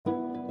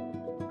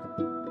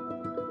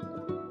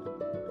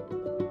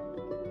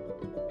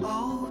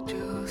Oh,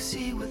 to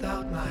see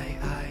without my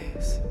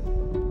eyes,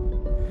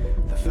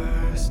 the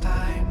first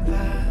time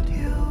that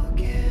you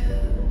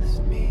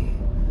kissed me.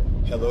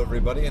 Hello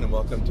everybody, and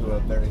welcome to a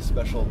very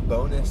special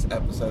bonus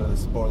episode of the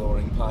Spoiler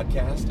Warning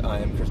Podcast. I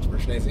am Christopher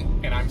Schnese.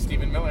 And I'm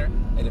Stephen Miller.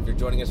 And if you're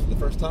joining us for the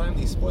first time,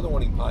 the Spoiler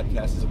Warning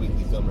Podcast is a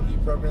weekly film review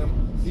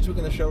program. Each week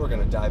on the show, we're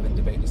going to dive in,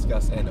 debate,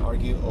 discuss, and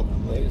argue over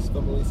the latest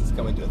film releases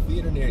coming to a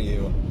theater near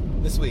you.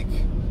 This week,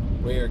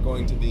 we are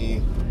going to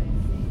be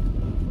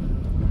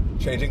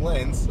changing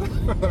lanes,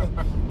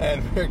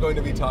 and we're going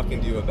to be talking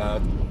to you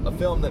about a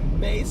film that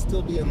may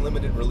still be in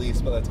limited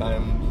release by the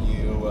time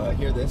you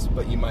hear this,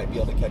 but you might be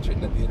able to catch it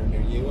in a theater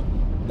near you.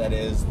 That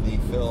is the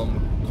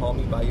film Call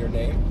Me By Your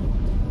Name.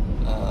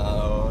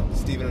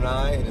 Stephen and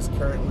I, it is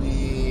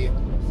currently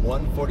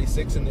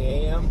 1:46 in the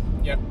a.m.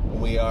 Yep.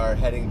 We are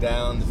heading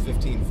down the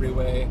 15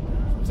 freeway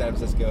from San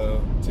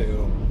Francisco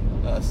to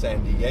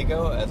San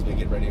Diego as we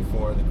get ready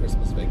for the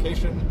Christmas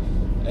vacation.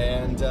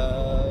 And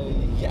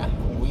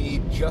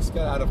we just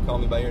got out of Call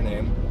Me By Your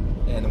Name,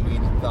 and we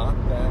thought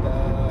that,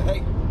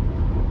 hey,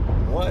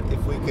 what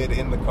if we could,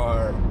 in the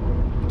car,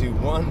 do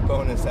one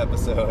bonus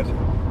episode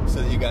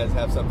so that you guys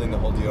have something to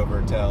hold you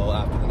over till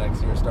after the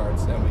next year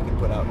starts, and we can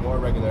put out more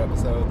regular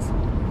episodes.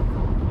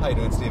 How you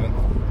doing, Steven?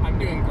 I'm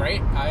doing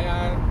great.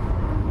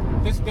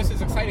 This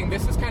is exciting.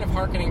 This is kind of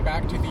hearkening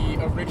back to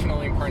the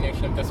original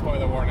incarnation of the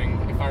Spoiler Warning,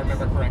 if I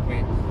remember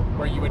correctly,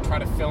 where you would try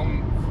to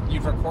film,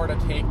 you'd record a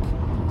take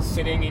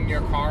sitting in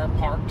your car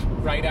parked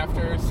right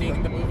after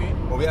seeing the movie.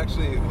 Well, we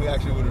actually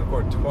would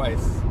record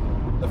twice.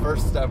 The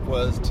first step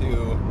was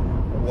to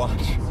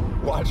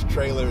watch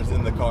trailers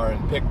in the car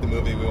and pick the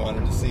movie we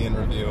wanted to see and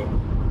review,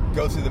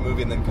 go through the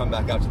movie, and then come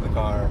back out to the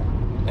car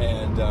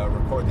and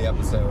record the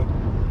episode.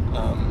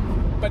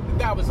 But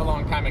that was a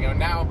long time ago.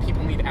 Now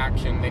people need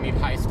action. They need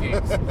high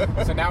stakes.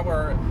 So now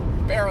we're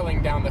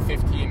barreling down the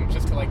 15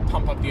 just to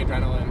pump up the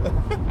adrenaline.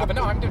 But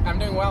no, I'm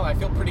doing well. I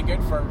feel pretty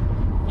good for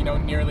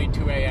nearly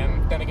 2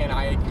 a.m. Then again,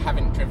 I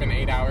haven't driven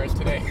 8 hours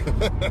today.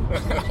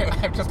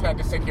 I've just had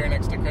to sit here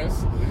next to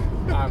Chris.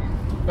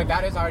 But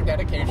that is our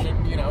dedication,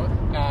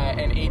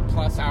 an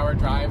 8+ hour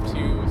drive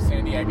to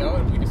San Diego.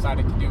 And we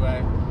decided to do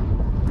a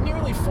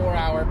nearly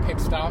 4-hour pit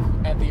stop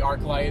at the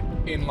ArcLight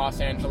in Los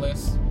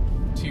Angeles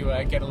to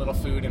get a little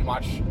food and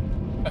watch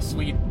a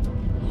sweet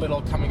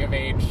little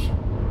coming-of-age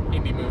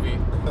indie movie.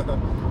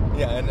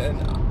 Yeah, and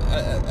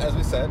as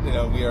we said,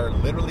 we are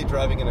literally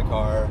driving in a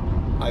car.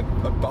 I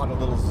bought a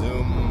little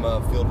Zoom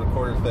field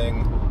recorder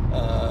thing,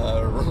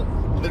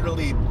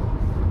 literally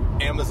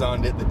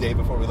Amazoned it the day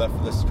before we left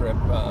for this trip,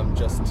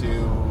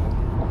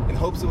 in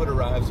hopes it would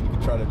arrive so we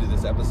could try to do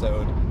this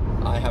episode.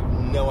 I have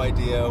no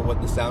idea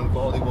what the sound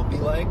quality will be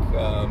like.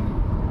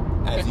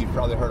 As you've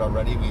probably heard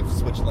already, we've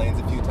switched lanes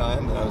a few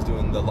times, and I was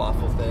doing the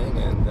lawful thing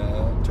and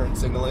turn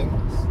signaling.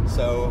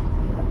 So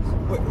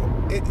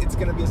it's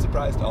going to be a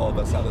surprise to all of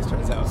us how this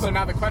turns out. So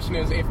now the question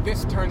is, if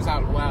this turns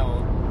out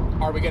well,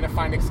 are we going to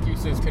find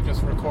excuses to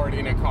just record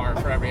in a car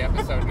for every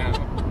episode now?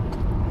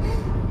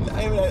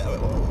 I mean,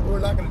 we're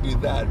not going to do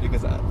that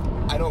because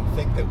I don't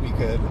think that we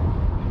could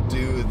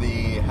do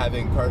the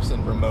having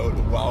Carson remote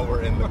while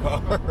we're in the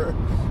car.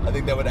 I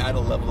think that would add a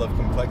level of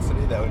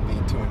complexity that would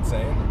be too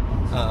insane.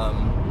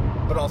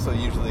 But also,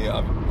 usually,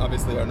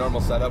 obviously, our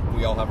normal setup,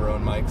 we all have our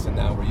own mics, and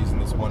now we're using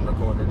this one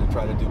recorder to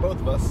try to do both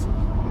of us.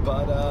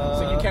 But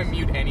so you can't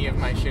mute any of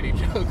my shitty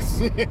jokes.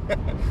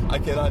 I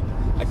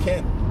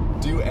can't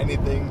do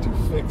anything to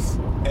fix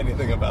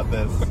anything about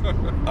this,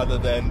 other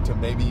than to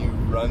maybe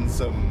run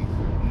some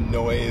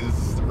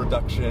noise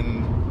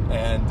reduction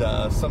and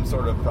some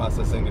sort of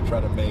processing to try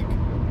to make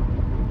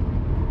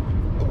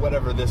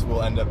whatever this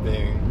will end up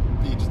being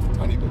be just a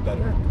tiny bit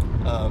better.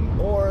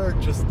 Or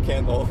just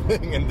can the whole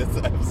thing and this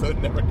episode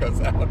never goes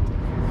out.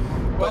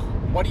 Well,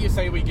 what do you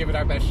say we give it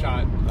our best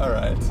shot? All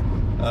right.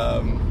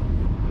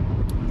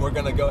 We're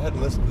going to go ahead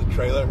and listen to the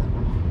trailer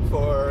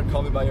for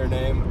Call Me By Your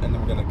Name, and then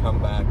we're going to come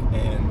back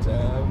and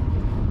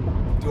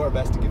do our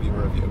best to give you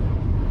a review.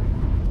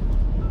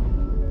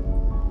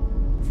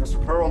 Professor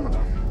Perlman.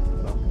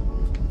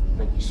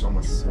 Thank you so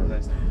much.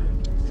 T'es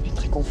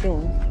très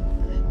confiant, hein?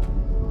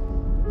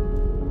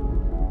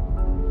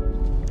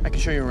 I can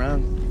show you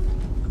around.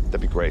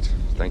 That'd be great.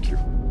 Thank you.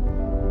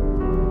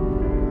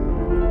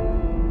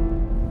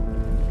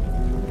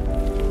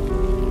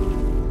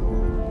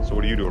 So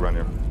what do you do around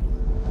here?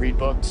 Read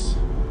books,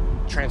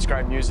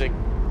 transcribe music,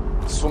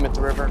 swim at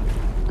the river,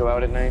 go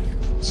out at night.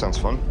 Sounds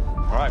fun.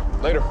 All right,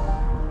 later.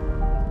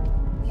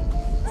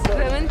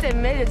 Veramente è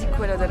meglio di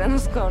quello dell'anno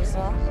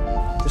scorso.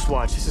 Just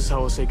watch. This is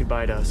how we'll say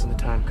goodbye to us when the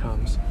time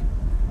comes.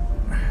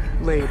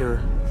 Later.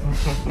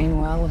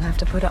 Meanwhile, we'll have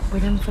to put up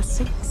with him for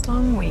 6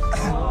 long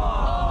weeks.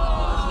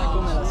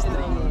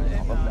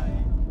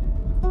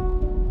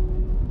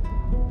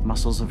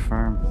 Muscles are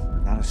firm.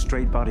 Not a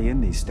straight body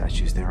in these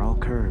statues. They're all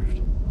curved.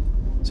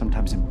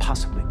 Sometimes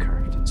impossibly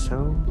curved. And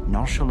so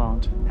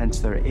nonchalant, hence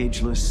their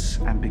ageless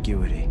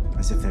ambiguity,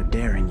 as if they're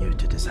daring you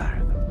to desire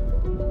them.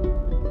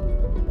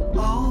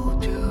 Oh,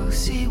 to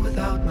see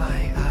without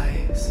my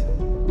eyes,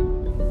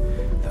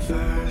 the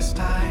first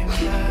time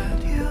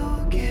that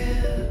you give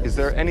Is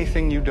there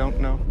anything you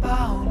don't know?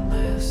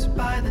 Boundless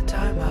by the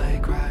time I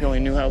cry. You only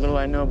knew how little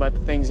I know about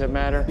the things that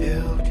matter.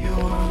 Build your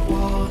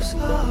walls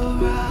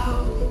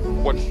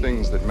around. What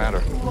things that matter?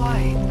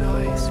 White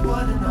noise,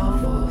 what an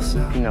awful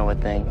sound. You know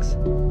what things.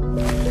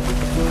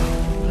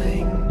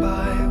 Rumbling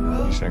by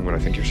road. You saying what I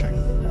think you're saying?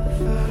 Feel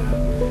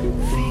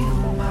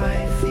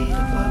my feet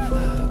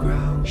above the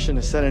ground. Shouldn't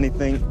have said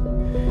anything.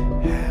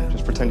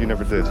 Just pretend you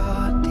never did.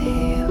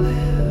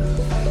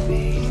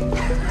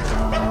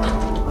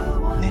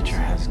 Nature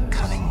has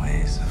cunning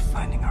ways of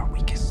finding our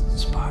weakest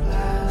spot.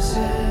 Blessed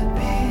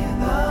be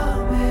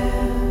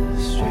the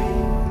mystery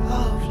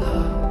of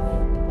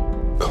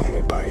love. Call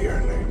me by your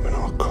name and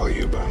I'll call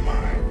you by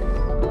mine.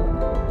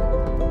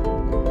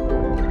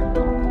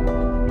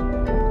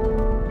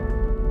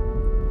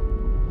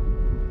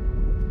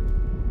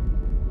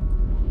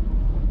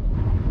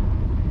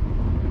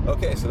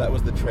 Okay, so that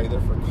was the trailer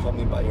for Call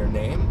Me By Your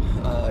Name.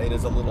 It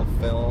is a little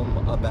film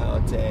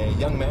about a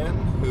young man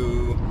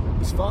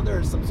whose father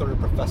is some sort of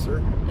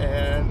professor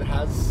and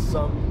has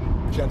some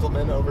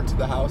gentleman over to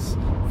the house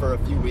for a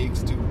few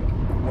weeks to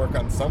work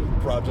on some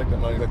project.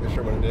 I'm not exactly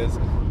sure what it is.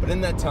 But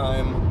in that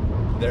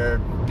time, there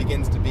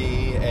begins to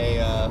be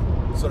a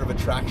sort of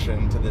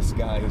attraction to this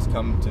guy who's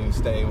come to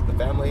stay with the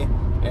family,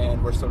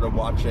 and we're sort of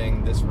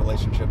watching this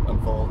relationship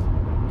unfold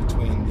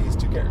between these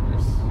two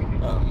characters.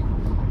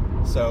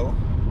 So,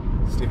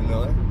 Stephen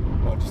Miller,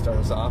 why don't you start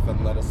us off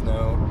and let us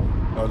know,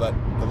 or let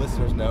the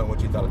listeners know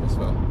what you thought of this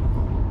film.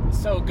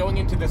 So going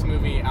into this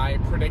movie, I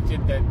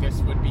predicted that this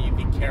would be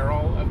the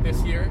Carol of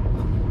this year.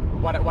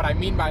 What I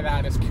mean by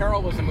that is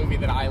Carol was a movie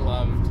that I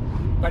loved,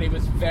 but it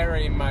was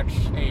very much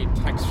a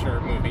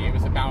texture movie. It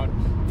was about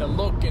the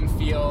look and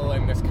feel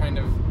and this kind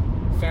of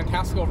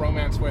fantastical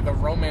romance where the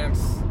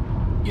romance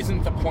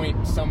isn't the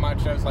point so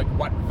much as like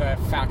what the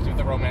fact of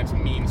the romance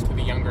means to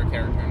the younger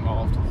character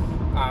involved.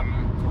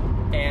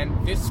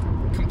 And this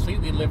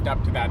completely lived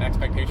up to that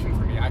expectation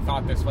for me. I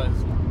thought this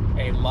was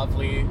a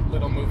lovely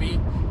little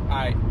movie.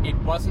 It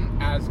wasn't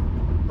as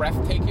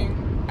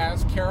breathtaking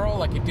as Carol.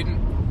 Like it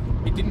didn't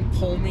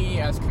pull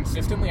me as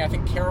consistently. I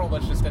think Carol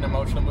was just an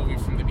emotional movie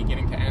from the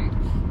beginning to end,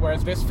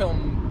 whereas this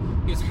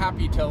film is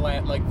happy to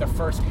let like the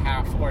first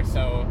half or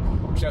so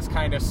just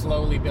kind of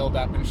slowly build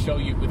up and show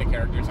you who the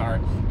characters are.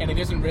 And it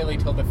isn't really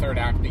till the third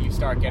act that you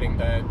start getting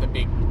the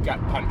big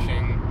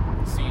gut-punching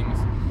scenes.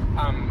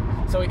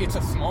 So it's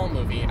a small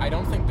movie. I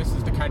don't think this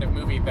is the kind of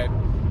movie that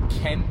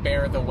can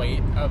bear the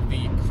weight of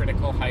the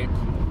critical hype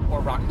or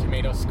Rotten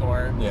Tomatoes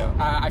score. Yeah.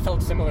 I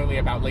felt similarly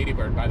about Lady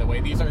Bird, by the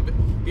way. These are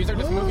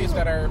just movies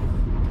that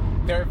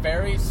they're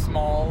very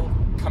small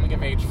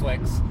coming-of-age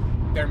flicks.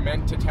 They're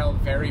meant to tell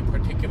very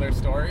particular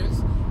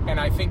stories, and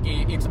I think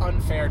it's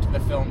unfair to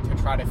the film to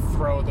try to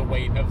throw the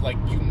weight of, like,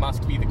 you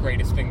must be the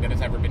greatest thing that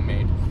has ever been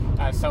made.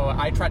 So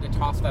I tried to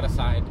toss that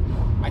aside.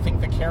 I think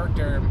the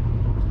character...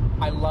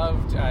 I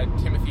loved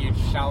Timothée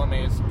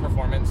Chalamet's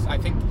performance. I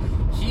think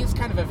he's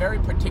kind of a very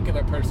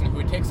particular person who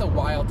it takes a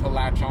while to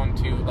latch on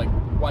to, like,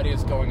 what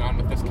is going on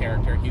with this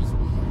character. He's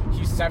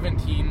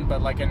 17,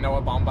 but like a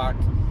Noah Baumbach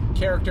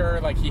character.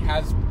 Like, he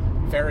has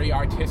very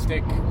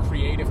artistic,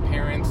 creative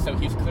parents, so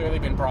he's clearly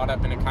been brought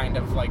up in a kind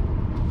of, like,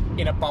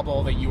 in a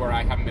bubble that you or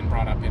I haven't been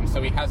brought up in.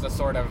 So he has a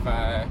sort of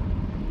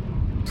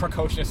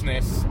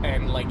precociousness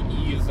and, like,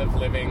 ease of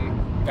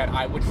living that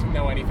I wouldn't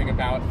know anything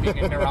about, being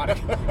a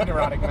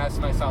neurotic mess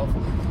myself.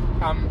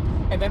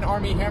 And then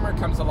Armie Hammer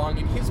comes along,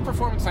 and his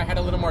performance I had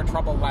a little more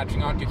trouble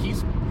latching onto.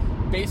 He's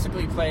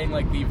basically playing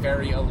like the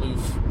very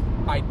aloof,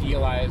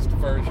 idealized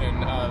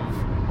version of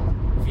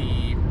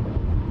the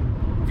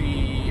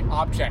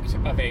object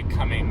of a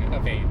coming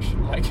of age,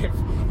 like if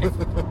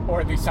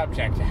or the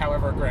subject,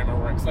 however grammar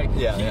works. Like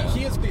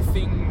he is the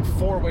thing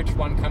for which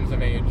one comes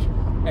of age.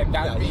 And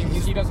that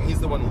means he doesn't... He's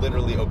the one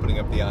literally opening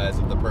up the eyes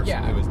of the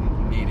person who is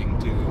needing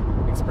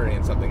to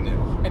experience something new.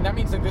 And that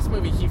means in this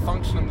movie, he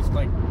functions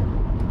like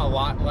a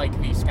lot like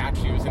the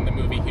statues in the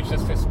movie. He's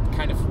just this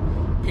kind of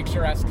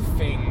picturesque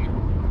thing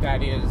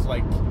that is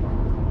like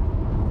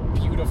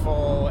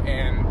beautiful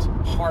and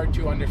hard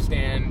to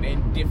understand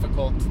and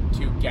difficult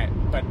to get.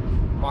 But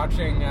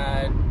watching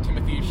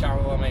Timothée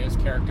Chalamet's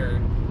character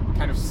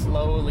kind of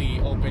slowly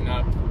open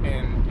up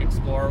and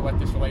explore what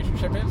this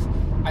relationship is,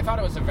 I thought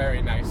it was a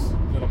very nice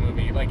little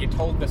movie. Like, it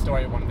told the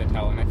story I wanted to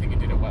tell, and I think it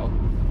did it well.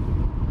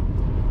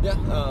 Yeah,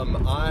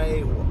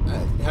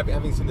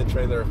 having seen the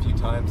trailer a few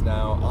times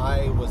now,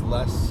 I was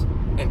less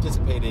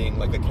anticipating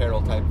like a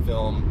Carol type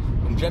film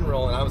in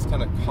general, and I was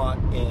kind of caught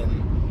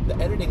in the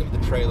editing of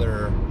the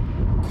trailer.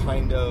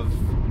 Kind of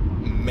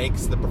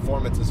makes the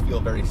performances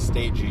feel very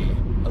stagey.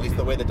 At least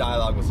the way the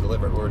dialogue was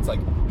delivered, where it's like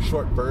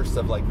short bursts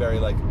of like very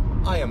like,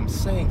 I am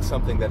saying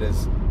something that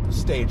is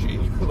stagey.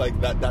 Like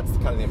that's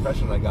kind of the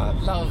impression I got.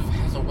 Love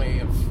has a way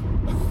of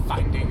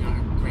finding our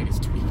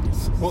greatest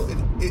weaknesses. Well,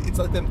 it's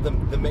like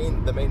the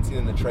main scene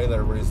in the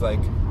trailer where he's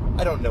like,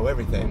 I don't know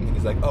everything, and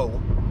he's like, oh,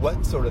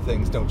 what sort of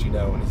things don't you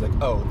know? And he's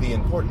like, oh, the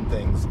important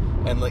things.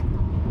 And like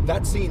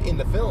that scene in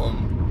the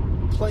film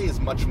plays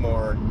much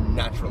more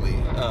naturally.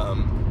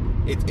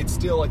 it's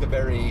still like a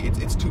very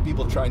it's two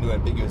people trying to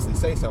ambiguously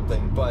say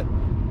something, but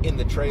in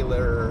the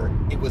trailer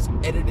it was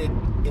edited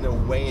in a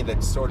way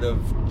that sort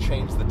of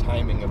changed the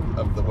timing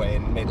of the way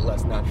and made it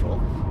less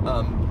natural.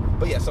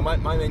 But yeah, so my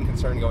main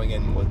concern going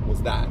in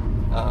was that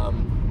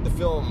the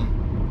film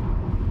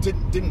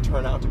didn't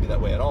turn out to be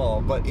that way at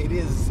all, but it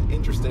is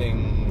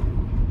interesting,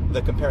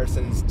 the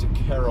comparisons to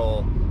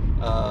Carol.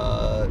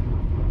 I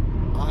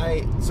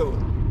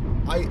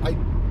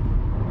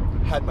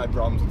had my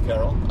problems with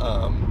Carol.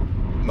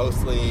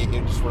 Mostly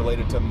it just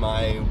related to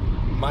my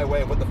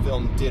way of what the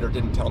film did or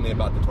didn't tell me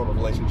about the total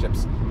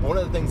relationships. One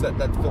of the things that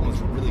film was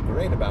really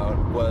great about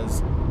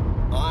was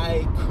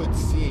I could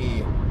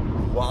see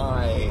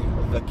why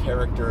the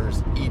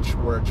characters each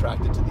were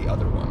attracted to the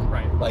other one.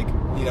 Right. Like,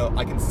 you know,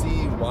 I can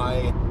see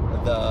why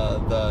the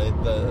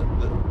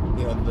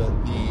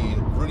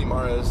Rooney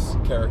Mara's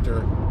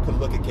character could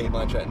look at Cate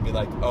Blanchett and be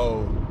like,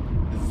 oh,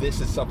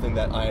 this is something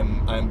that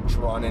I'm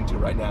drawn into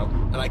right now,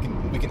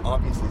 and we can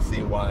obviously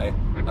see why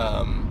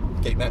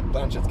Cate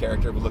Blanchett's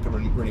character would look at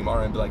Rooney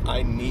Mara and be like,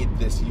 I need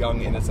this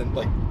young, innocent,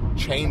 like,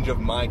 change of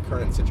my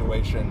current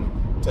situation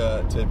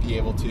to be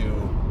able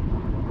to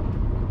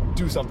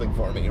do something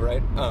for me,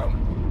 right?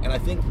 And I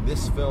think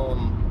this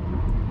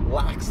film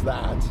lacks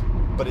that,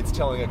 but it's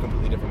telling a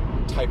completely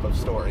different type of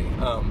story.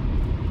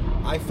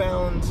 I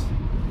found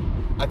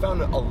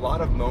a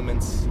lot of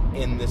moments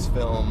in this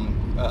film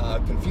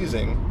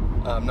confusing,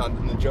 not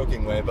in a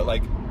joking way, but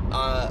like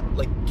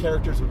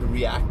characters would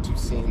react to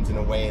scenes in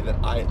a way that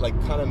I like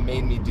kind of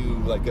made me do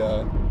like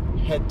a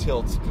head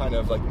tilt, kind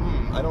of like,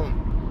 I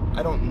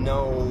don't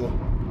know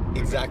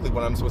exactly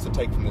what I'm supposed to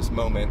take from this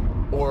moment,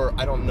 or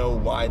I don't know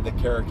why the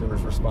character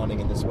is responding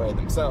in this way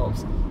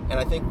themselves. And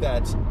I think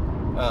that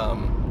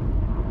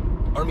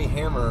Armie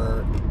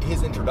Hammer,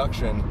 his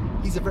introduction,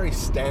 he's a very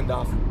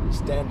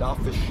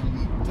standoffish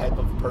type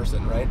of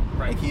person, right?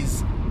 Right. Like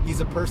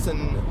he's a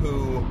person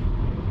who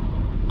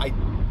I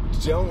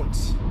don't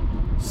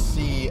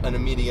see an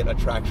immediate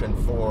attraction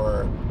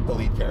for the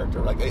lead character.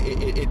 Like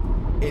it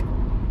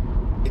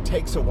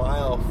takes a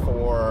while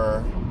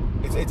for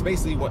it's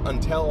basically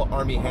until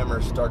Armie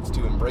Hammer starts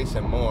to embrace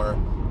him more.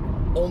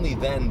 Only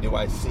then do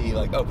I see,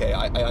 like, okay,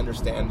 I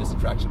understand this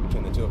attraction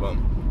between the two of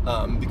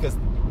them, because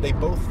they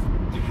both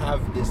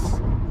have this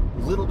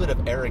little bit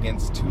of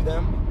arrogance to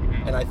them,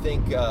 and I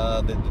think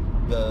the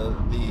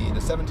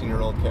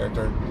 17-year-old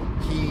character,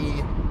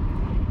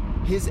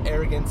 his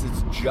arrogance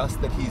is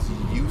just that he's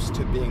used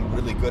to being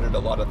really good at a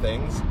lot of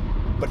things,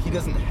 but he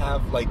doesn't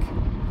have, like,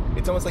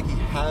 it's almost like he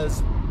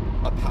has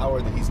a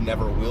power that he's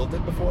never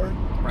wielded before.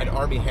 Right. And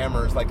Armie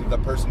Hammer is like the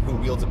person who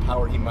wields a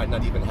power he might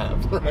not even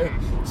have, right?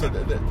 So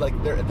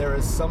there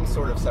is some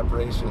sort of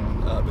separation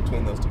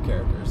between those two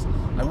characters.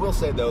 I will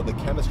say though, the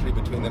chemistry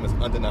between them is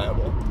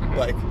undeniable.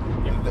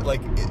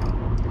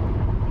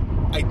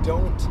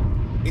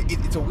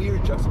 It's a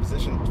weird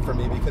juxtaposition for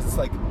me, because it's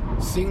like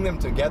seeing them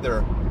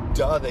together,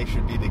 they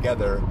should be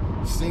together.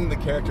 Seeing the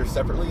characters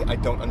separately, I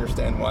don't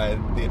understand why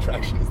the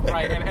attraction is there.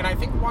 Right, and I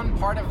think one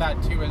part of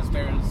that too is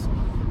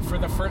for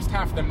the first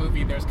half of the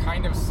movie, there's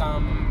kind of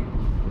some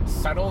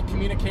subtle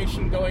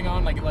communication going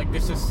on, like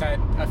this is set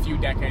a few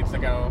decades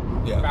ago,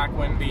 back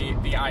when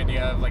the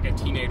idea of like a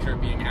teenager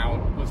being out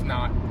was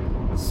not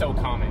so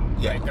common.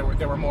 Right?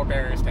 There were more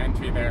barriers to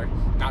entry there.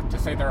 Not to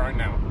say there aren't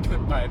now,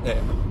 but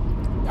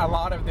a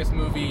lot of this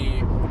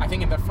movie, I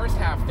think in the first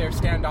half, their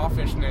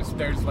standoffishness,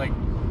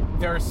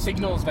 there are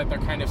signals that they're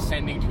kind of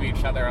sending to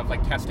each other of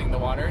like testing the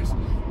waters,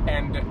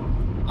 and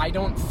I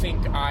don't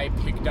think I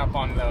picked up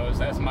on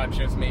those as much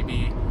as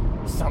maybe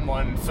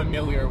someone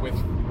familiar with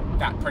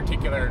that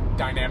particular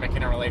dynamic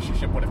in a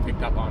relationship would have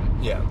picked up on.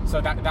 Yeah.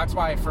 So that's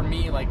why for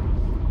me, like,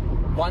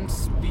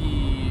 once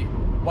the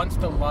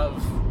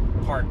love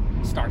part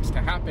starts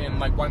to happen,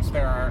 like once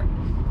they're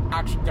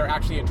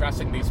actually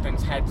addressing these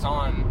things head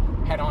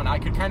on, I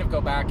could kind of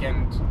go back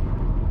and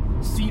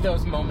see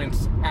those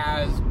moments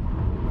as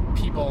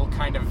people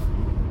kind of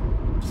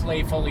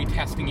playfully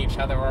testing each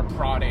other or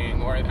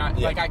prodding, or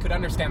like I could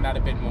understand that a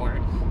bit more.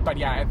 But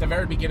yeah, at the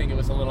very beginning it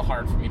was a little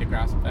hard for me to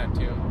grasp that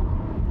too.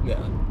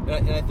 Yeah,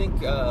 and I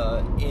think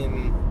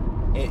in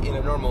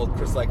a normal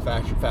Chris-like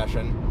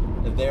fashion,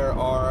 there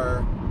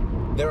are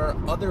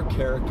other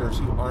characters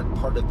who aren't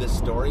part of this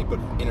story but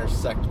who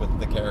intersect with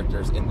the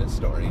characters in this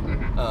story.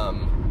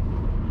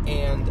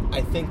 And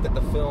I think that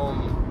the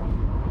film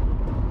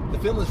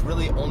is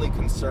really only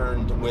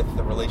concerned with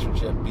the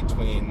relationship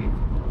between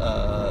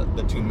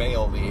the two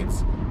male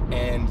leads,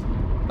 and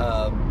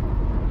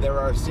there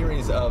are a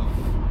series of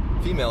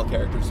female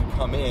characters who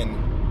come in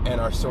and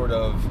are sort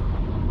of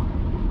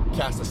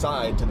cast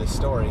aside to this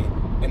story,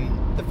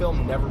 and the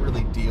film never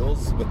really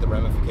deals with the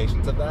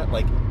ramifications of that.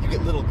 Like, you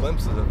get little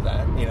glimpses of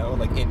that, you know,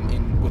 like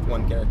in with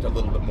one character a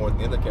little bit more than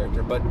the other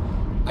character, but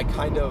I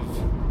kind of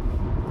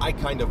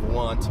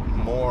want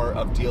more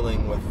of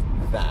dealing with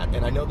that.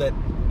 And I know that,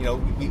 you know,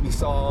 we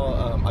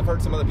saw, I've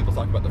heard some other people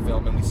talk about the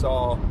film, and we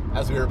saw,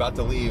 as we were about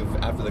to leave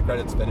after the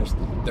credits finished,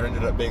 there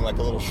ended up being like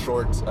a little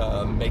short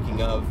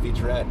making of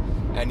featurette,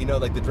 and, you know,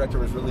 like the director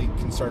was really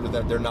concerned with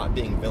that there not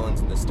being villains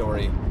in the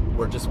story,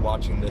 we're just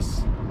watching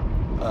this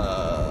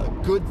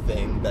good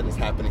thing that is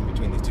happening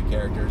between these two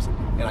characters,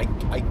 and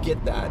I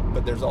get that,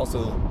 but there's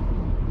also,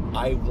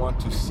 I want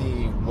to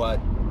see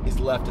what is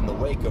left in the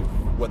wake of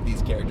what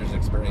these characters are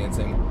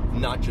experiencing,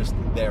 not just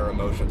their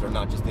emotions, or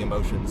not just the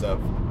emotions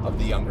of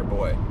the younger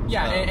boy.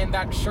 Yeah, and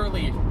that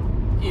surely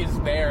is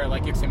there,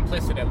 like, it's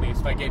implicit at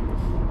least. Like,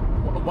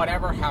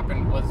 whatever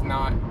happened was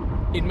not,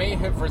 it may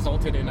have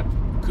resulted in a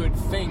good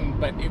thing,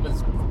 but it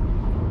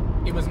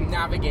was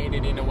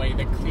navigated in a way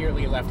that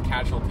clearly left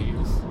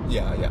casualties.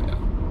 Yeah.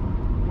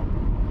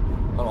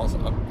 On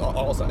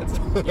all sides.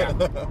 Yeah.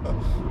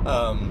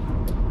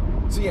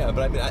 So yeah,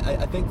 but I mean,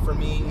 I think for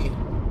me,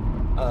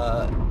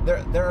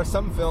 there are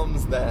some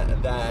films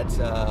that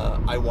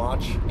I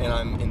watch and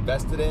I'm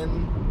invested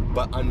in,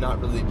 but I'm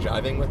not really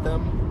jiving with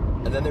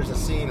them. And then there's a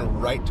scene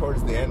right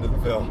towards the end of the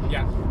film,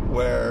 yeah,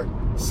 where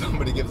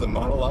somebody gives a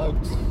monologue,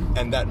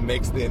 and that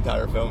makes the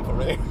entire film for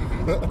me.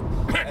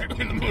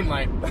 In the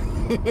moonlight.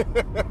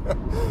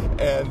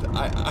 And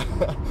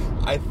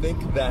I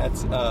think that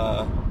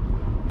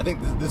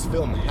this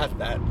film has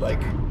that,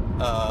 like,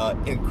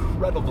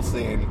 incredible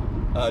scene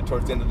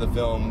towards the end of the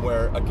film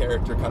where a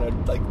character kind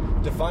of, like,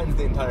 defines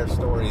the entire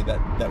story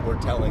that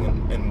we're telling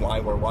and why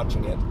we're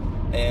watching it.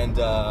 And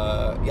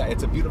yeah,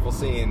 it's a beautiful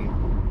scene,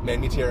 made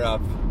me tear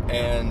up,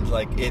 and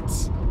like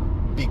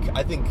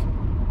I think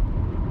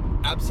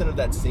absent of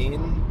that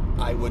scene,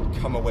 I would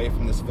come away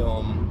from this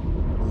film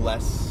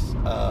less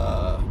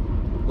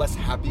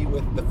happy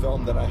with the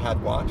film that I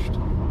had watched.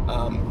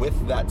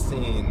 With that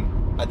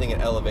scene, I think it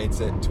elevates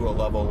it to a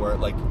level where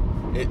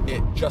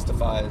it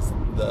justifies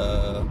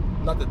the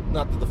not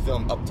that the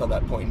film up till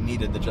that point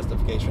needed the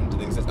justification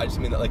to exist. I just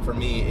mean that, like, for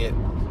me,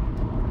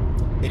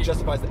 it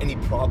justifies any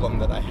problem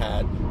that I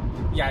had.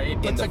 Yeah,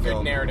 it puts a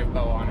good narrative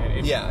bow on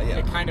it.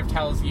 It kind of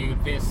tells you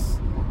this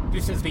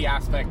is the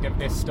aspect of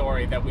this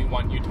story that we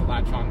want you to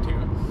latch onto.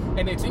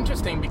 And it's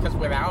interesting because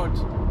without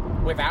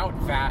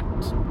that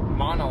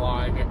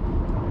monologue,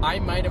 I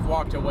might have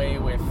walked away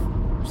with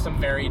some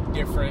very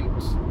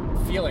different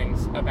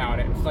feelings about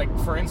it. Like,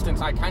 for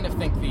instance, I kind of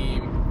think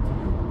the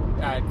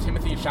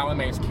Timothée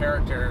Chalamet's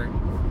character,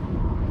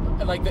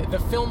 like, the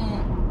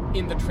film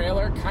in the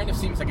trailer kind of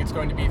seems like it's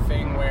going to be a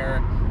thing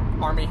where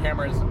Armie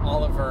Hammer's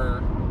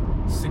Oliver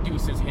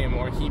seduces him,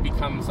 or he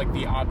becomes like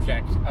the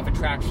object of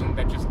attraction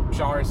that just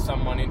jars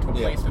someone into a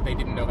place that they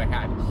didn't know they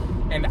had.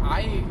 And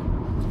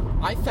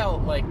I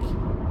felt like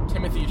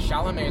Timothée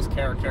Chalamet's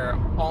character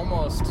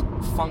almost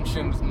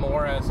functions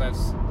more as a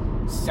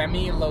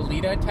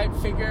semi-Lolita type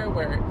figure,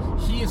 where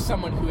he is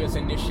someone who is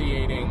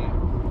initiating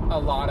a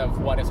lot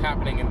of what is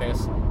happening in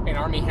this, and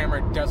Armie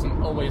Hammer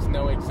doesn't always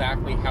know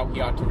exactly how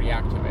he ought to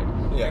react to it.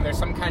 Yeah. And there's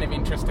some kind of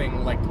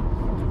interesting, like,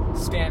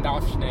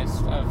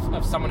 standoffishness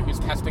of someone who's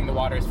testing the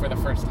waters for the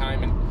first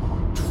time and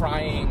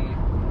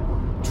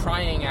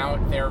trying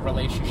out their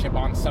relationship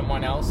on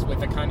someone else,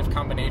 with a kind of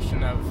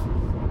combination of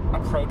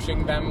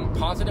approaching them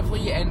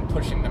positively and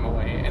pushing them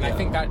away. And I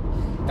think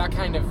that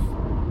kind of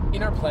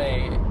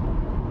interplay,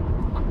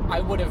 I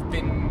would have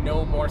been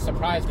no more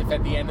surprised if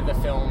at the end of the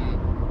film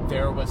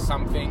there was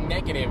something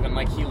negative and,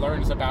 like, he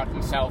learns about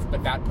himself,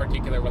 but that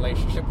particular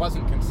relationship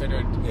wasn't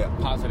considered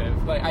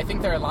positive. Like, I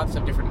think there are lots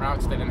of different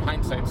routes that in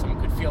hindsight someone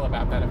could feel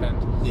about that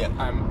event. Yeah.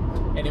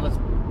 And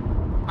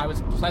I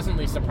was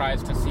pleasantly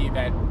surprised to see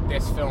that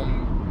this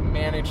film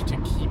managed to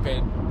keep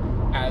it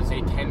as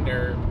a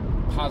tender,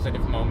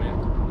 positive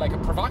moment. Like, a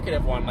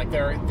provocative one. Like,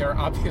 there are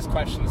obvious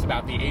questions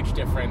about the age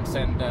difference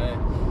and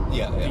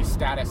the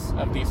status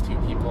of these two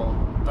people,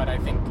 but I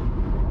think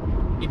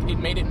it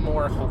made it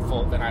more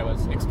hopeful than I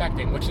was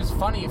expecting, which is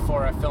funny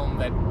for a film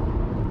that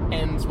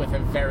ends with a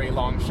very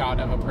long shot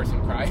of a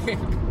person crying.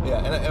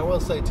 Yeah, and I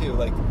will say too,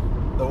 like,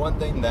 the one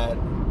thing that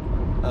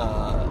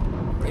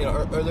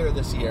earlier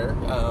this year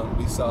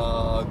we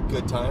saw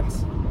Good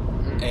Times,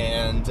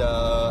 and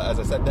as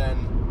I said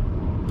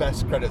then,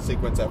 best credit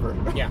sequence ever.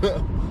 Yeah.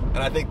 And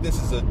I think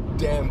this is a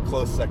damn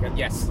close second.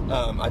 Yes.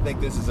 I think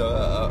this is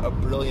a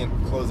brilliant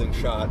closing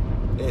shot.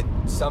 It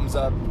sums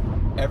up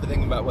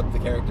everything about what the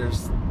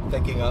characters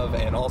thinking of,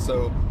 and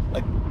also,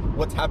 like,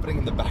 what's happening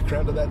in the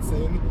background of that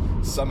scene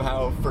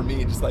somehow for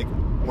me just, like,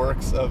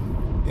 works of,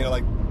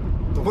 like,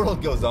 the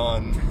world goes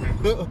on.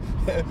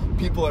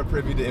 People are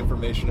privy to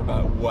information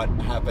about what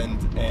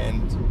happened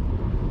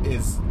and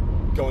is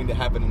going to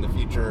happen in the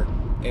future,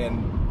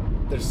 and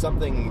there's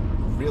something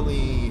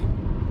really,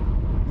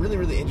 really,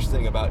 really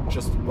interesting about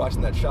just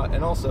watching that shot.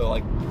 And also,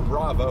 like,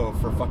 bravo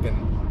for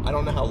fucking, I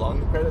don't know how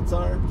long the credits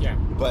are,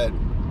 but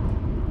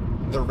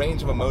the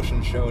range of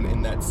emotion shown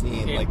in that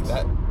scene,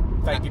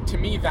 to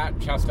me, that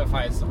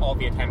justifies all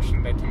the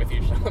attention that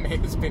Timothée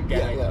Chalamet has been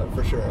getting. Yeah,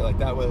 for sure. Like,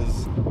 that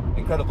was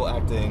incredible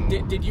acting.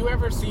 Did you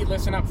ever see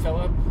Listen Up,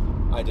 Philip?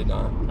 I did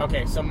not.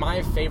 Okay, so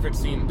my favorite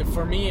scene,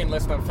 for me in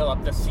Listen Up,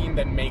 Philip, the scene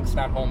that makes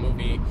that whole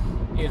movie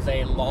is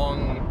a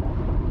long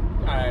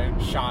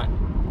shot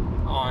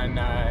on,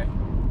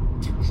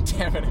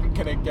 damn it, I'm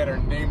gonna get her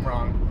name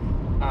wrong.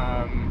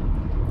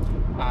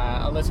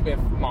 Elizabeth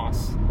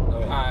Moss.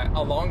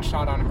 A long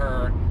shot on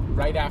her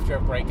right after a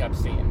breakup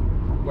scene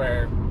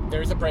where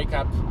there's a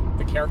breakup,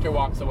 the character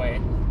walks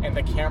away, and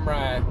the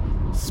camera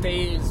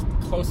stays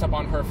close up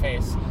on her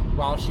face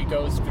while she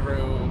goes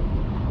through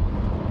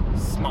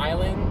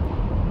smiling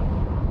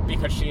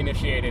because she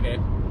initiated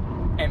it,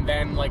 and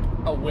then like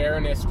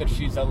awareness that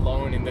she's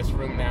alone in this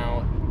room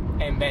now,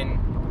 and then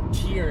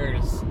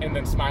tears, and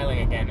then smiling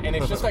again. And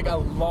it's just like a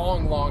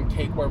long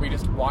take where we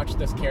just watch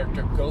this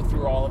character go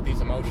through all of these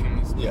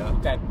emotions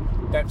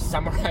that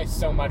summarize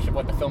so much of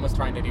what the film is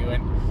trying to do.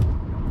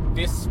 And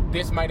this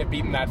might have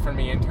beaten that for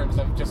me in terms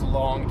of just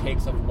long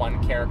takes of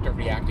one character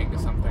reacting to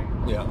something.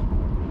 Yeah,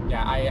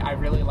 I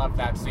really loved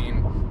that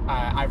scene.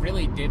 I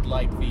really did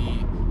like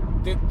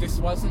this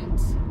wasn't,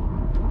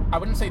 I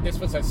wouldn't say this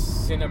was a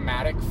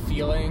cinematic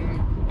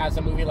feeling as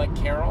a movie like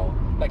Carol.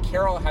 Like,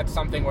 Carol had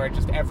something where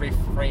just every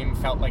frame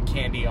felt like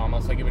candy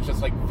almost. Like, it was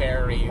just, like,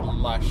 very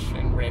lush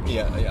and rich.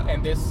 Yeah.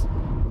 And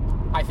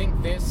I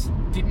think this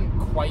didn't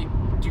quite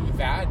do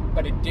that,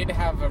 but it did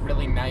have a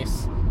really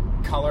nice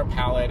color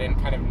palette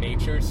and kind of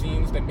nature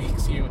scenes that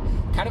makes you,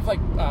 kind of like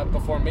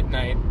Before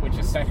Midnight, which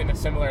is set in a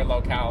similar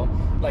locale,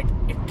 like,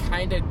 it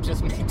kind of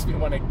just makes me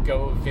want to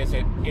go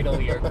visit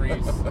Italy or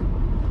Greece.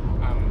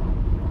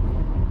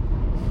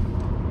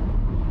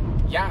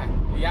 Yeah,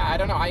 I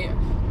don't know.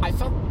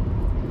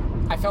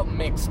 I felt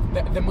mixed.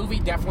 The movie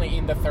definitely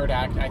in the third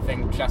act, I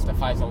think,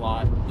 justifies a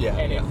lot.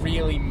 And it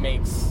really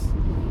makes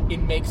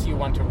you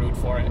want to root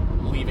for it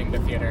leaving the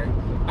theater.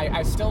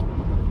 I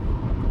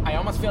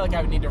almost feel like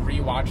I would need to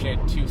rewatch it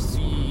to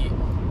see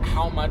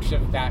how much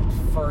of that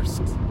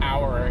first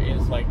hour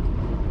is like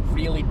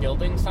really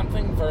building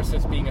something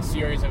versus being a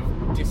series of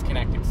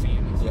disconnected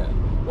scenes. Yeah.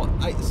 Well,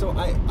 I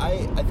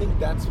think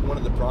that's one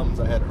of the problems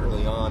I had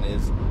early on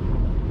is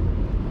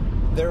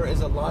there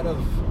is a lot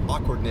of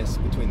awkwardness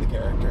between the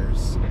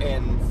characters,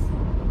 and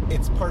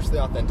it's partially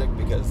authentic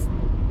because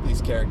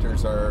these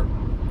characters are...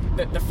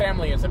 The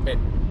family is a bit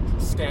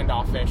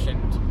standoffish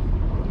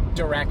and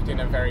direct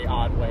in a very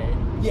odd way.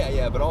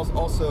 Yeah, but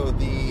also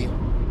the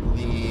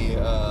Timothée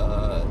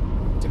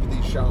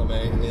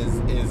Chalamet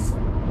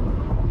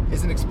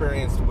isn't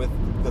experienced with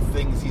the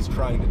things he's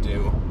trying to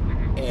do,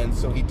 and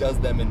so he does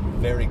them in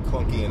very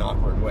clunky and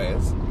awkward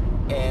ways,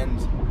 and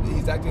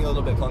he's acting a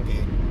little bit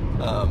clunky.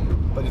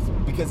 But it's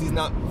because he's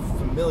not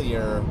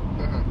familiar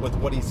with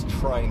what he's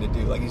trying to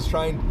do. Like, he's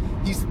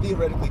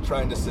theoretically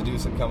trying to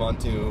seduce and come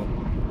onto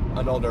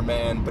an older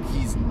man, but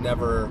he's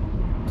never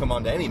come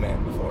onto any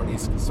man before.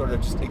 He's sort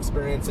of just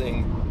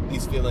experiencing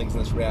these feelings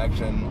and this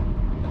reaction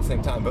at the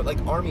same time. But,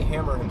 like, Armie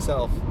Hammer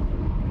himself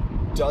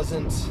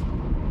doesn't...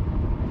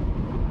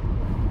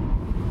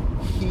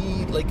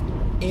 He, like,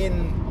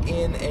 in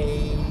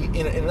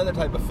another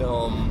type of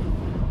film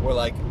where,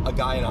 like, a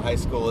guy in a high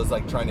school is,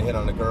 like, trying to hit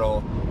on a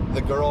girl,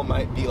 the girl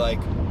might be like,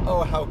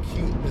 oh, how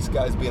cute, this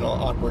guy's being all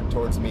awkward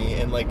towards me,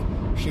 and, like,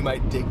 she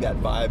might dig that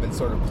vibe and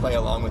sort of play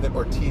along with it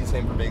or tease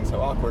him for being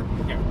so awkward.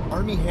 Yeah.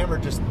 Armie Hammer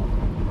just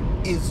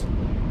is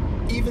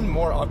even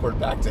more awkward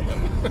back to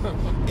him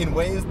in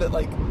ways that,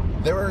 like,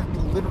 there are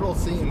literal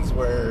scenes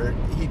where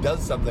he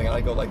does something and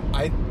I go, like,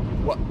 I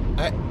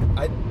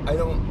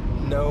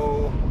don't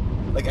know.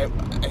 Like,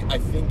 I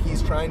think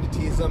he's trying to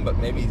tease him, but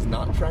maybe he's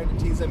not trying to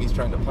tease him. He's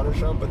trying to punish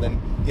him, but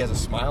then he has a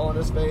smile on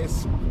his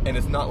face, and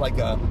it's not like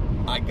a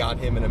I got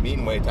him in a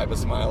mean way type of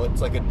smile.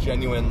 It's like a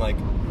genuine, like,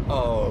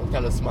 oh,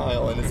 kind of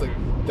smile, and it's like,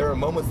 there are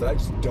moments that I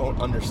just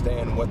don't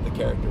understand what the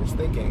character is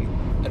thinking.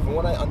 And from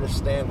what I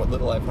understand, what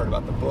little I've heard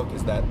about the book,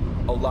 is that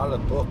a lot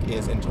of the book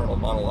is internal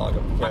monologue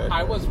of the character.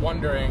 I was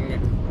wondering,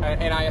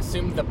 and I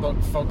assumed the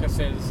book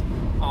focuses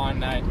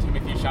on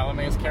Timothée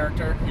Chalamet's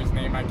character, whose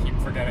name I keep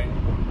forgetting.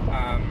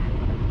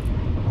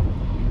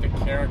 The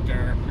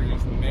character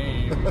whose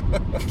name...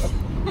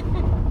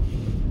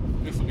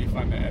 This will be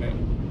fun to edit.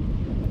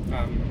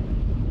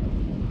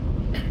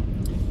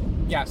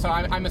 Yeah, so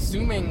I'm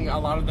assuming a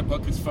lot of the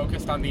book is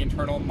focused on the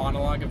internal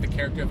monologue of the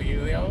character of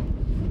Elio,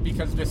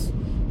 because this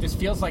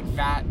feels like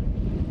that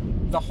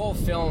the whole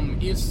film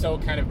is so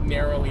kind of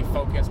narrowly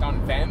focused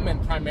on them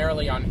and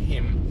primarily on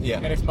him. Yeah.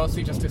 And it's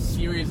mostly just a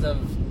series of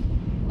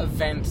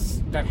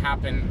events that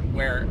happen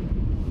where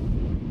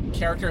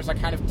characters are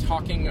kind of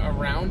talking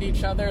around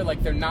each other,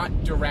 like they're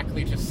not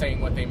directly just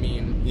saying what they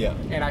mean. Yeah.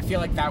 And I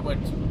feel like that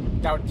would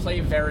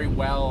play very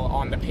well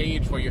on the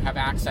page where you have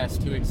access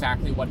to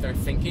exactly what they're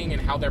thinking and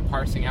how they're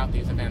parsing out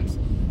these events.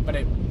 But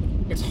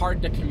it's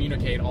hard to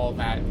communicate all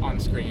that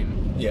on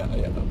screen. Yeah,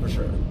 for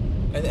sure.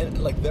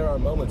 And like, there are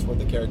moments where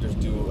the characters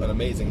do an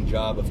amazing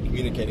job of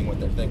communicating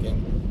what they're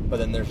thinking, but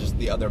then there's just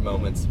the other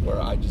moments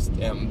where I just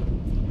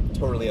am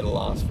totally at a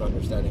loss for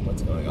understanding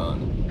what's going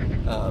on.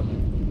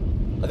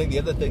 I think the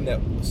other thing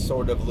that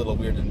sort of a little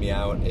weirded me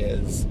out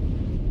is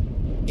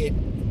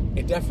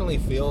it definitely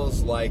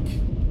feels like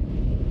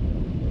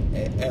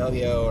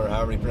Elio, or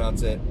however you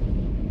pronounce it,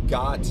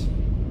 got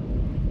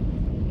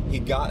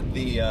the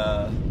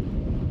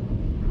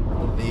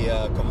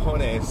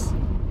cojones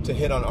to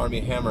hit on Armie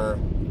Hammer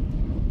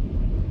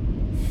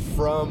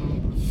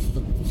from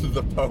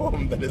the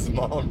poem that his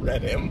mom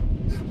read him.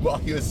 while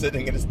he was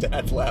sitting in his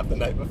dad's lap the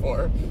night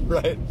before,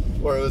 right?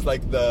 Or it was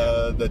like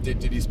the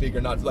did he speak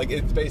or not? Like,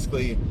 it's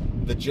basically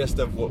the gist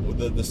of what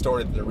the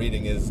story that they're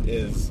reading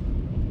is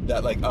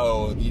that, like,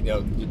 oh, you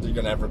know, you're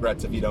gonna have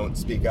regrets if you don't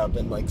speak up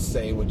and like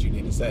say what you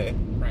need to say.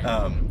 Right.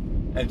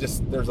 And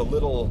just there's a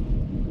little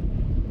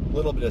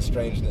bit of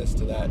strangeness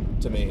to that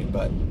to me,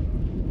 but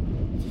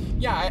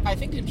yeah, I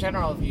think in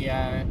general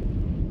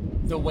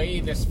the way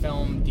this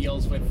film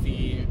deals with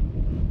the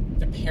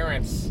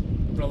parents'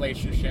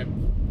 relationship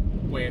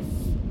with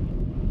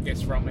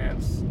this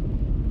romance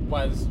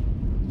was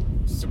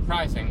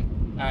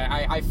surprising.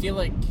 I feel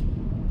like,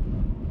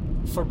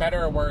 for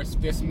better or worse,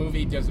 this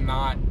movie does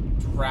not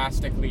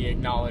drastically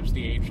acknowledge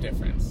the age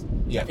difference.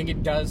 Yeah. I think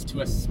it does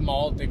to a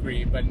small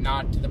degree, but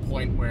not to the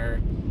point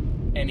where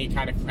any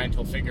kind of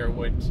parental figure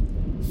would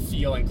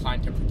feel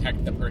inclined to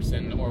protect the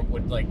person, or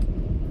would like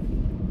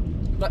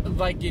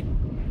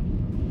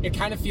it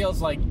kind of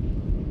feels like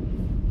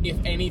if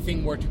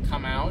anything were to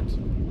come out,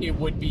 it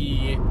would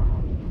be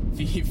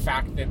the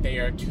fact that they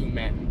are two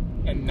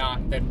men and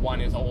not that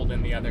one is old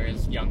and the other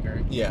is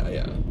younger.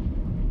 yeah.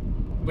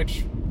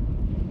 Which,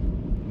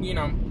 you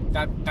know,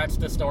 that's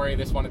the story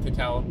this wanted to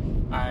tell.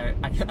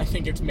 I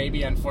think it's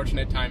maybe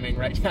unfortunate timing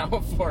right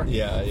now for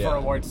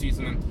award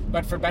season.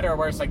 But for better or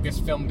worse, like, this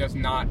film does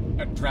not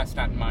address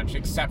that much,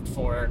 except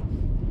for,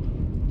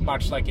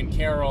 much like in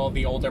Carol,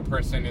 the older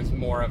person is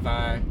more of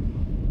a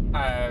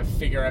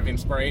figure of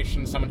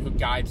inspiration, someone who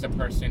guides a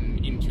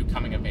person into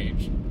coming of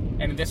age.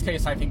 And in this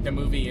case, I think the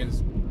movie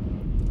is,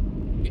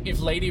 if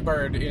Lady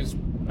Bird is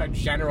a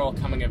general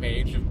coming of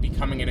age, of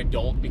becoming an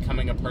adult,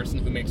 becoming a person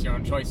who makes your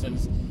own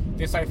choices,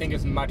 this, I think,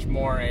 is much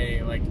more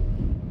a, like,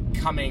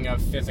 coming of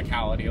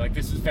physicality. Like,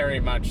 this is very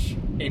much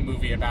a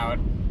movie about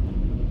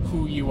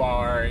who you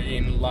are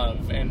in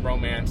love and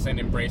romance and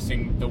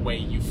embracing the way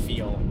you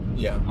feel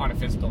on a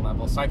physical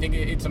level. So I think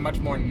it's a much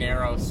more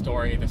narrow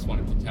story this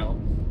wanted to tell.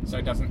 So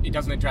it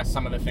doesn't address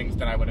some of the things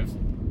that I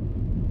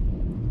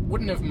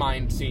wouldn't have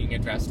mind seeing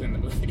addressed in the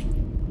movie.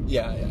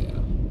 Yeah.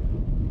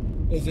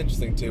 It's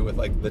interesting too with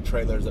like the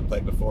trailers that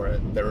played before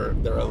it. There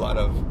were a lot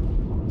of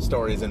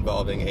stories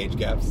involving age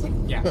gaps.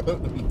 Yeah.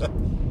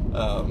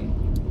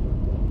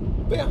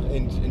 But yeah,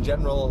 in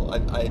general,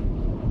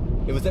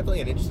 it was definitely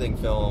an interesting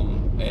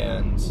film,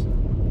 and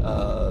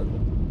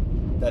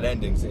that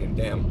ending scene,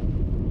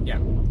 damn. Yeah.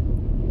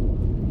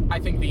 I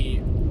think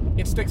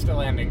it sticks to the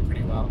landing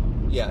pretty well.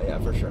 Yeah,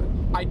 for sure.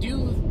 I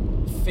do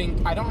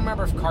think, I don't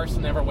remember if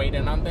Carson ever weighed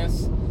in on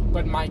this,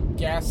 but my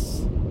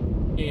guess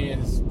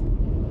is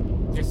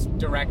this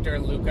director,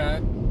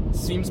 Luca,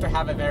 seems to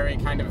have a very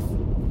kind of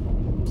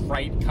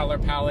bright color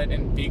palette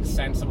and big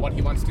sense of what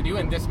he wants to do,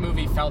 and this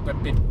movie felt a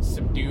bit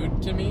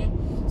subdued to me.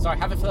 So I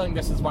have a feeling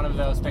this is one of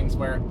those things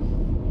where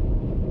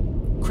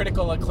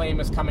critical acclaim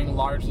is coming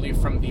largely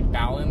from the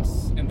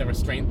balance and the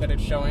restraint that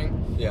it's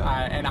showing. Yeah.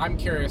 And I'm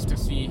curious to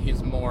see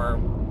his more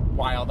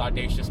wild,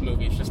 audacious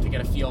movies, just to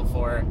get a feel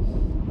for,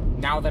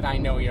 now that I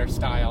know your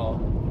style,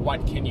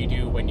 what can you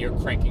do when you're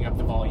cranking up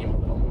the volume a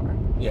little more?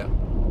 Yeah.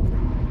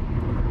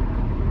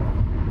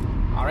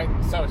 All right,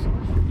 so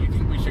you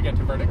think we should get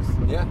to verdicts?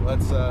 Yeah,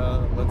 let's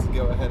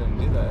go ahead and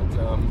do that.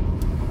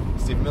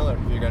 Stephen Miller,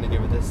 if you're going to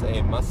give this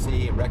a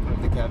must-see, reckon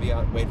with the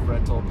caveat, wait for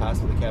rental, pass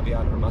with the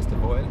caveat, or must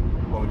avoid,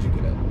 what would you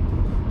give it?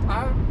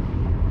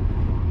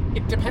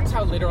 It depends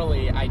how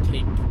literally I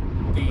take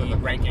the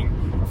ranking.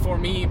 For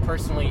me,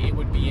 personally, it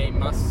would be a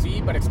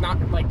must-see, but it's not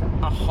like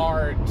a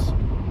hard,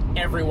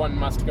 everyone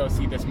must go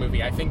see this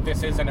movie. I think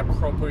this is an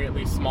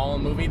appropriately small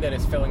movie that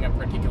is filling a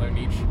particular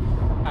niche.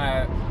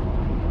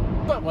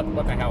 But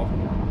what the hell?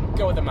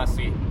 Go with a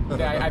must-see.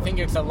 I think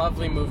it's a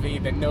lovely movie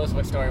that knows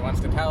what story it wants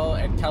to tell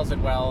and tells it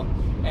well,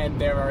 and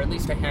there are at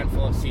least a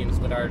handful of scenes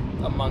that are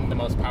among the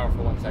most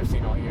powerful ones I've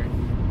seen all year.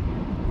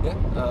 Yeah,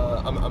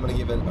 I'm going to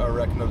give it a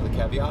reckon over the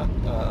caveat.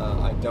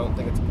 I don't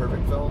think it's a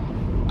perfect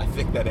film. I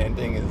think that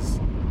ending is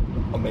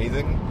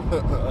amazing.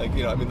 Like,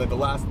 you know, I mean, like the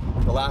last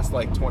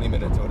like 20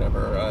 minutes or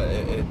whatever,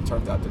 it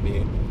turns out to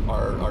be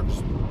are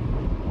just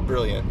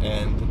brilliant,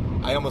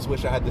 and I almost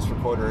wish I had this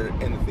recorder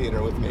in the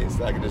theater with me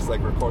so I could just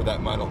like record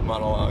that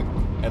monologue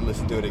and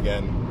listen to it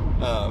again.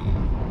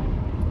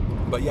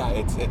 But yeah,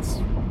 it's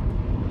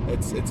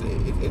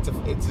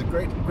a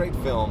great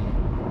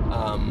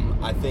film.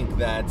 I think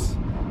that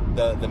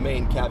the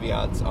main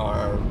caveats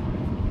are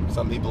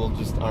some people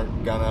just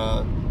aren't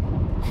gonna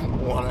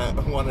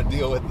want to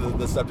deal with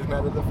the subject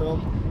matter of the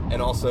film,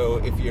 and also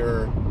if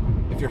you're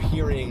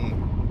hearing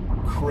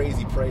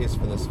crazy praise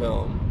for this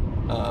film,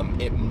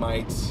 it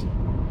might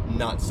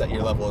not set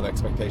your level of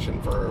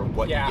expectation for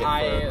what you get for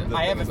the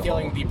I have a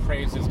feeling whole. the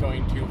praise is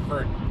going to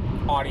hurt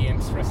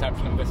audience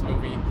reception of this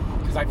movie,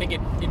 because I think it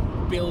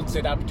builds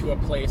it up to a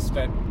place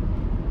that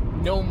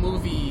no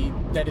movie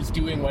that is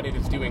doing what it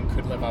is doing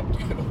could live up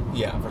to.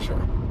 Yeah, for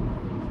sure.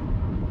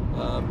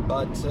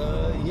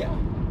 Yeah,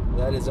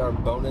 that is our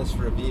bonus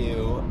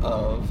review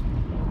of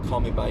Call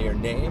Me by Your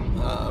Name,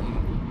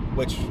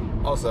 which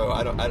also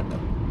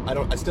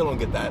I still don't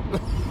get that. No.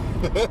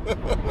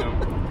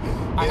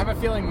 I have a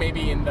feeling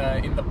maybe in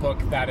the book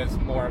that is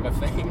more of a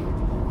thing.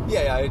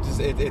 Yeah, it's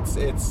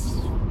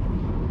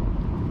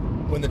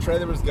when the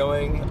trailer was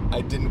going,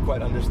 I didn't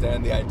quite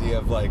understand the idea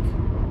of like,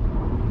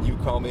 you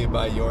call me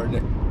by your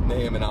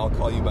name and I'll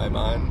call you by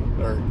mine,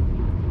 or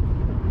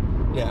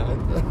yeah.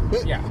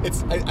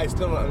 I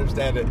still don't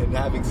understand it, and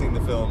having seen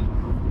the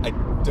film, I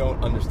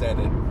don't understand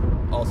it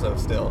also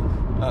still,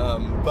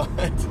 but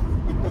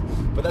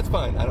that's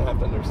fine. I don't have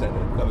to understand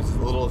it. That was just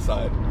a little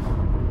aside.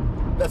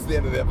 That's the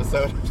end of the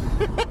episode.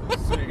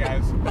 See you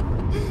guys.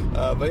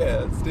 But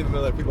yeah, Stephen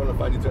Miller, if people want to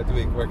find you throughout the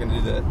week, where can they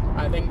do that?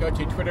 I think go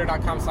to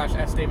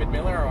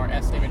twitter.com/sdavidmiller or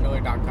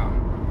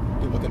sdavidmiller.com.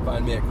 People can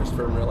find me at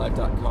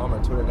ChristopherInRealLife.com or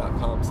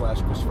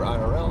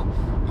Twitter.com/ChristopherIRL.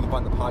 You can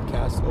find the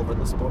podcast over at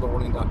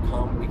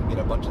thespoilerwarning.com, where you can get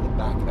a bunch of the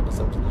back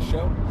episodes of the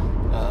show.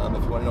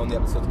 If you want to know when the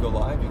episodes go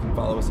live, you can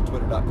follow us at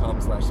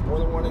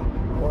Twitter.com/spoilerwarning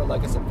or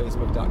like us at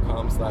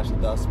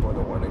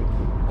Facebook.com/thespoilerwarning.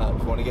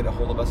 If you want to get a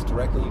hold of us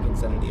directly, you can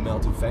send an email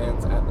to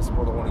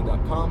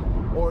fans@thespoilerwarning.com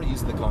or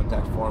use the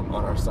contact form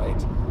on our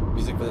site.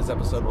 Music for this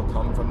episode will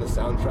come from the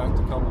soundtrack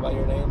to Call Me By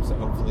Your Name, so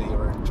hopefully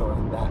you're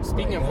enjoying that.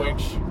 Speaking of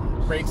which,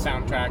 great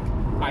soundtrack.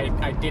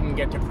 I didn't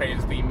get to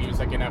praise the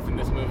music enough in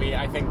this movie.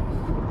 I think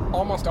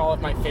almost all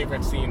of my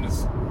favorite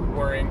scenes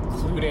were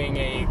including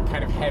a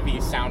kind of heavy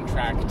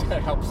soundtrack to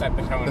help set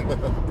the tone.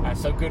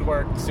 So good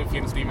work,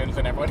 Sufjan Stevens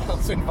and everyone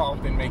else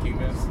involved in making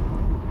this.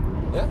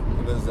 Yeah,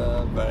 it was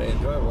very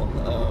enjoyable.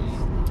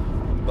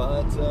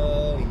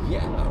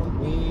 Yeah,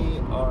 we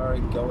are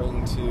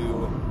going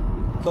to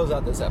close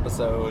out this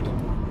episode.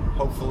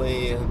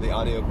 Hopefully the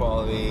audio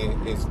quality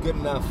is good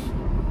enough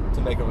to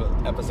make an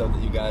episode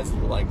that you guys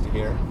like to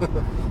hear.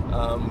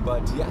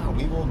 But yeah,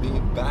 we will be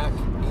back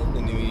in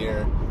the new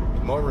year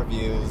with more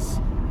reviews,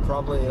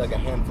 probably like a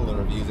handful of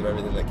reviews of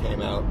everything that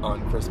came out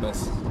on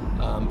Christmas.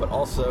 But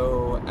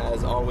also,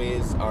 as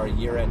always, our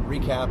year-end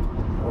recap,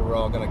 where we're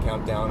all going to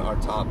count down our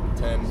top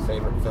 10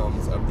 favorite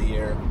films of the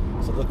year.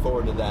 So look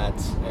forward to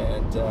that,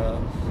 and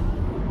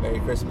Merry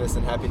Christmas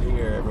and Happy New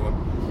Year, everyone.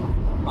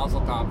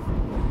 Mazel tov.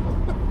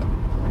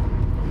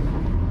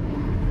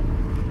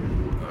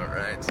 All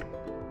right.